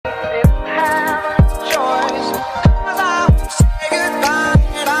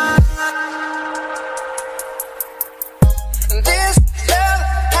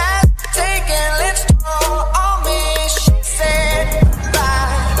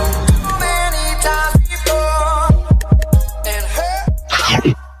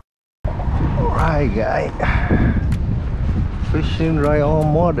fishing right on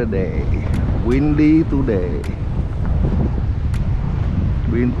more today. Windy today.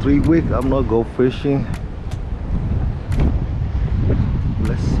 Been 3 weeks I'm not go fishing.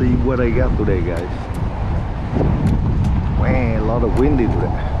 Let's see what I got today, guys. Man, a lot of windy today.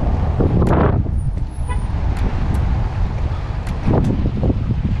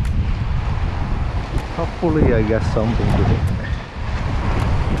 Hopefully I got something today.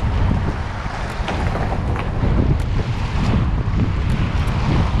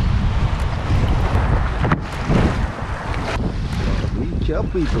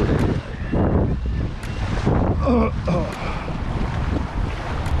 Jumpy today. All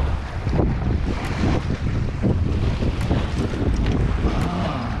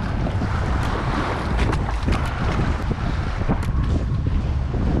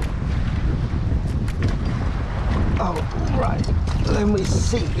right, let me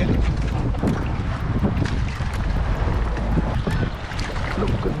see.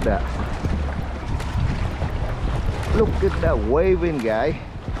 Look at that. Look at that waving guy.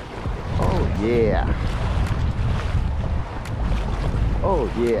 Oh yeah.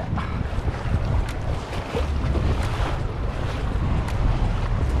 Oh yeah.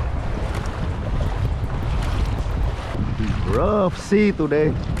 Rough sea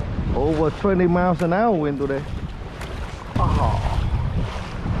today. Over 20 miles an hour wind today.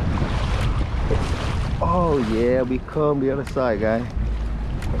 Oh yeah, we come the other side, guys.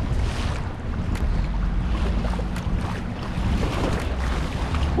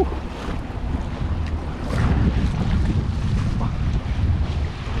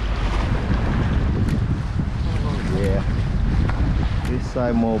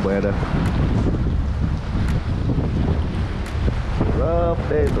 Side more better. Rough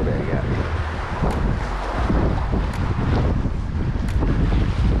day today, guys.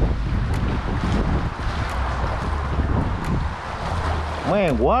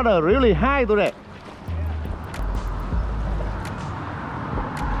 Man, water really high today.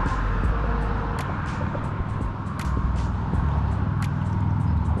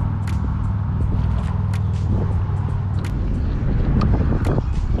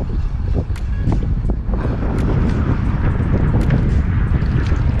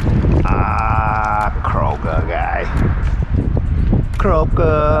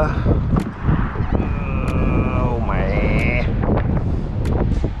 Croaker. Oh man.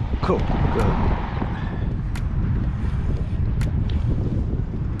 Croaker.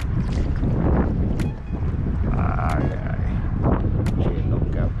 Chin of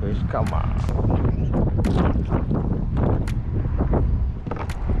catfish, come on.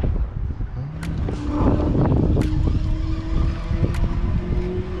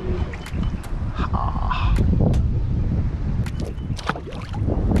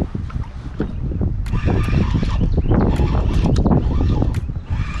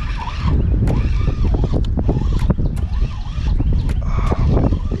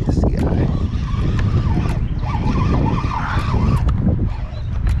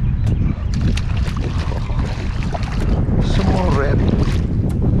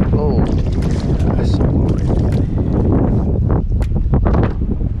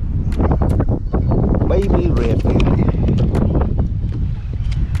 Baby redfish.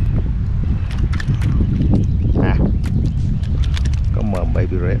 Ah, come on,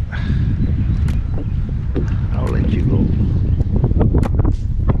 baby red. I'll let you go.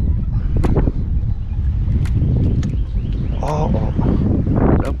 Oh,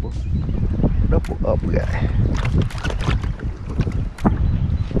 double up, guy.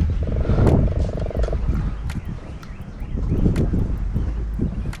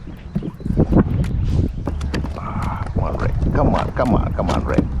 Come on,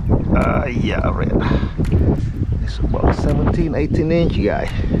 red. Yeah, red. It's about 17, 18 inch guy.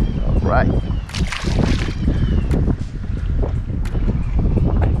 All right.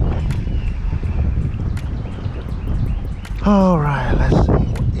 All right, let's see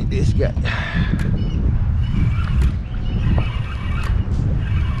what it is guy.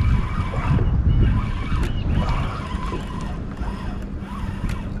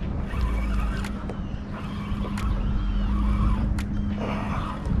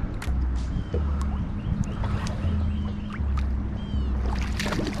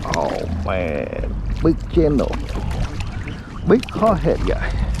 Oh man, big channel, big hardhead guy.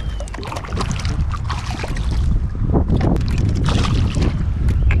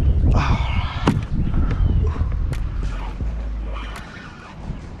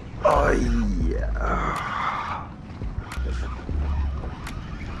 Oh yeah.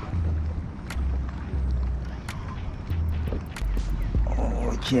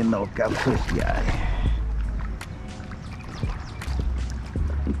 Oh, channel catfish guy.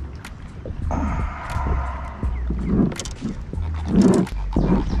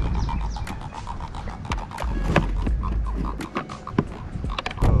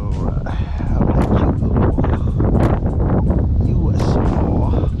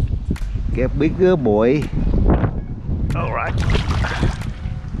 Get bigger, boy. All right.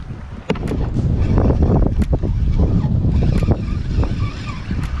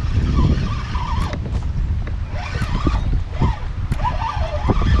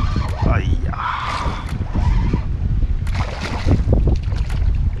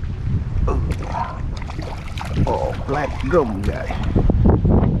 Oh, black drum guy.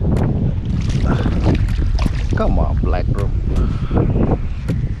 Come on, black drum.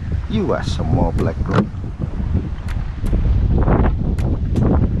 You are some more black drum.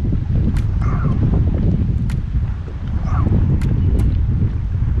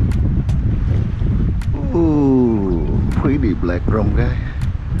 Ooh, pretty black drum guy.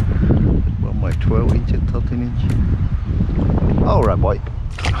 About my 12 inch and 13 inch. All right, boy.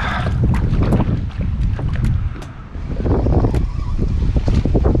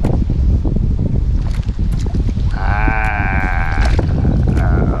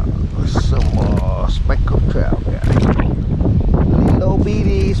 Some more speckled trout guy. Little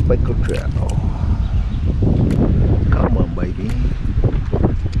bitty speckled trout. Come on, baby.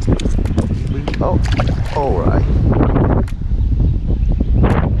 Oh, all right.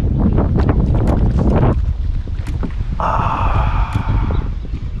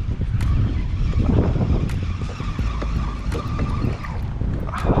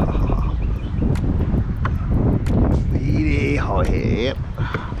 Bitty hardhead.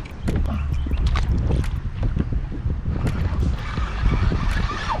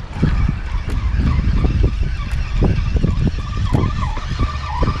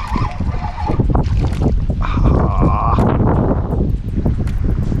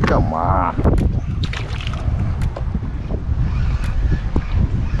 Come on.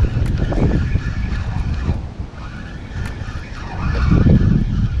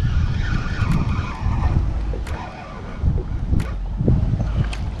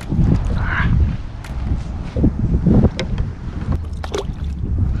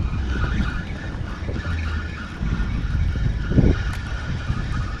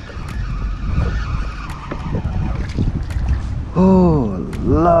 Oh, a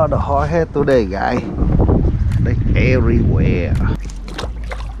lot of hardhead today, guys. They everywhere.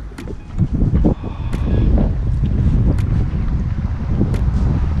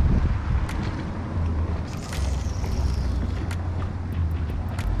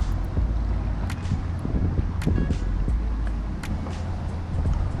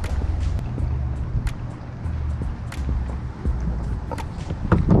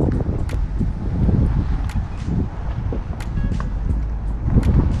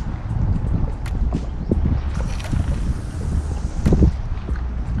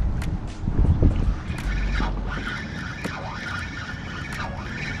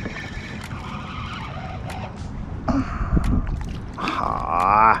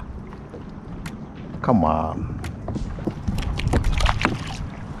 Come on.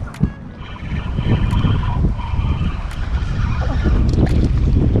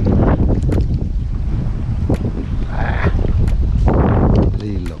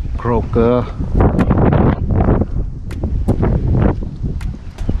 Little croaker.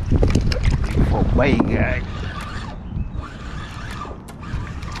 For bait, guys.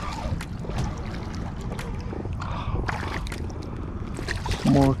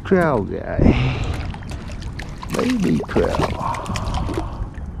 Small trout, guy. Baby trout.